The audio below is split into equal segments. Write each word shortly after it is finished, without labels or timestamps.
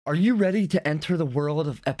Are you ready to enter the world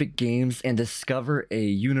of Epic Games and discover a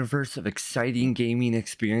universe of exciting gaming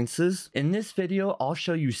experiences? In this video, I'll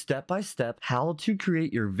show you step by step how to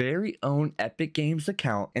create your very own Epic Games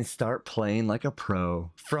account and start playing like a pro.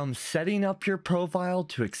 From setting up your profile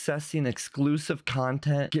to accessing exclusive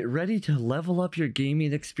content, get ready to level up your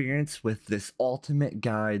gaming experience with this ultimate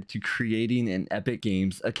guide to creating an Epic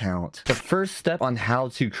Games account. The first step on how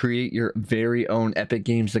to create your very own Epic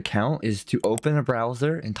Games account is to open a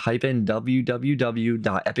browser and type in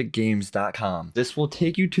www.epicgames.com. This will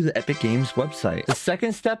take you to the Epic Games website. The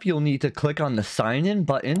second step, you'll need to click on the sign in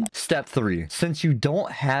button. Step 3, since you don't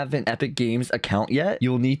have an Epic Games account yet,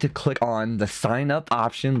 you'll need to click on the sign up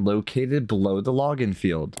option located below the login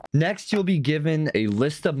field. Next, you'll be given a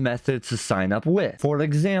list of methods to sign up with. For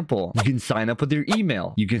example, you can sign up with your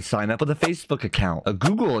email, you can sign up with a Facebook account, a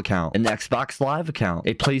Google account, an Xbox Live account,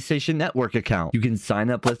 a PlayStation Network account. You can sign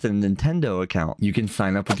up with a Nintendo account. You can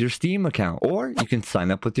sign up with your Steam account, or you can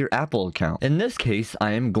sign up with your Apple account. In this case,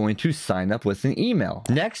 I am going to sign up with an email.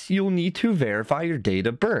 Next, you'll need to verify your date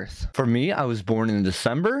of birth. For me, I was born in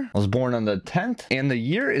December. I was born on the 10th, and the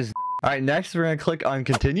year is... Alright, next we're going to click on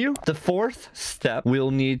continue. The fourth step,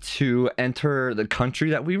 we'll need to enter the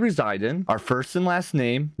country that we reside in, our first and last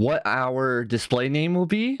name, what our display name will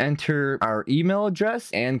be, enter our email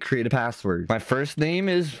address, and create a password. My first name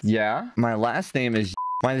is my last name is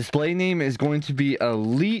my display name is going to be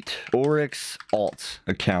EliteOryx alt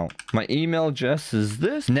account. My email address is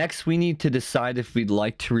this. Next, we need to decide if we'd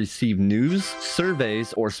like to receive news,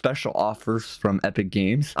 surveys, or special offers from Epic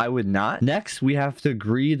Games. I would not. Next, we have to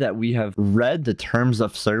agree that we have read the terms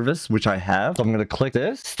of service, which I have. So I'm going to click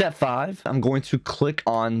this. Step 5, I'm going to click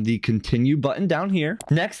on the continue button down here.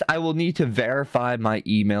 Next, I will need to verify my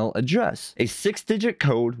email address. A 6-digit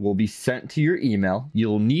code will be sent to your email.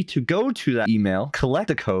 You'll need to go to that email,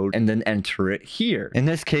 collect the code, and then enter it here. In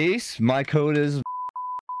this case, my code is...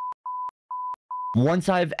 Once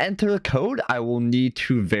I've entered the code, I will need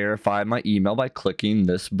to verify my email by clicking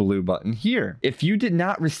this blue button here. If you did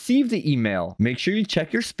not receive the email, make sure you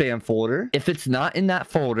check your spam folder. If it's not in that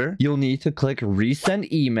folder, you'll need to click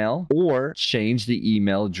resend email or change the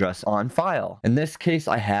email address on file. In this case,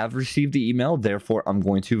 I have received the email, therefore I'm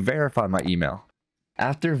going to verify my email.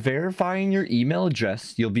 After verifying your email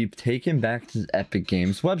address, you'll be taken back to the Epic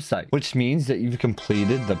Games website, which means that you've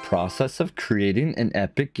completed the process of creating an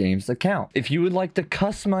Epic Games account. If you would like to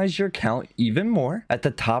customize your account even more, at the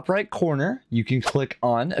top right corner, you can click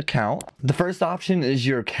on Account. The first option is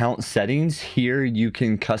your account settings. Here, you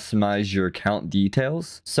can customize your account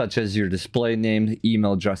details, such as your display name, the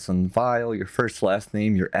email address on file, your first, last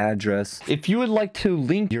name, your address. If you would like to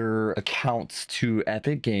link your accounts to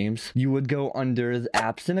Epic Games, you would go under the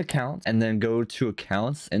apps and accounts and then go to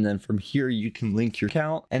accounts, and then from here you can link your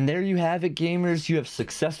account. And there you have it, gamers. You have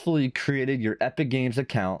successfully created your Epic Games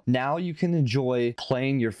account. Now you can enjoy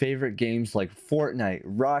playing your favorite games like Fortnite,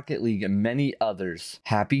 Rocket League, and many others.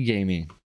 Happy gaming.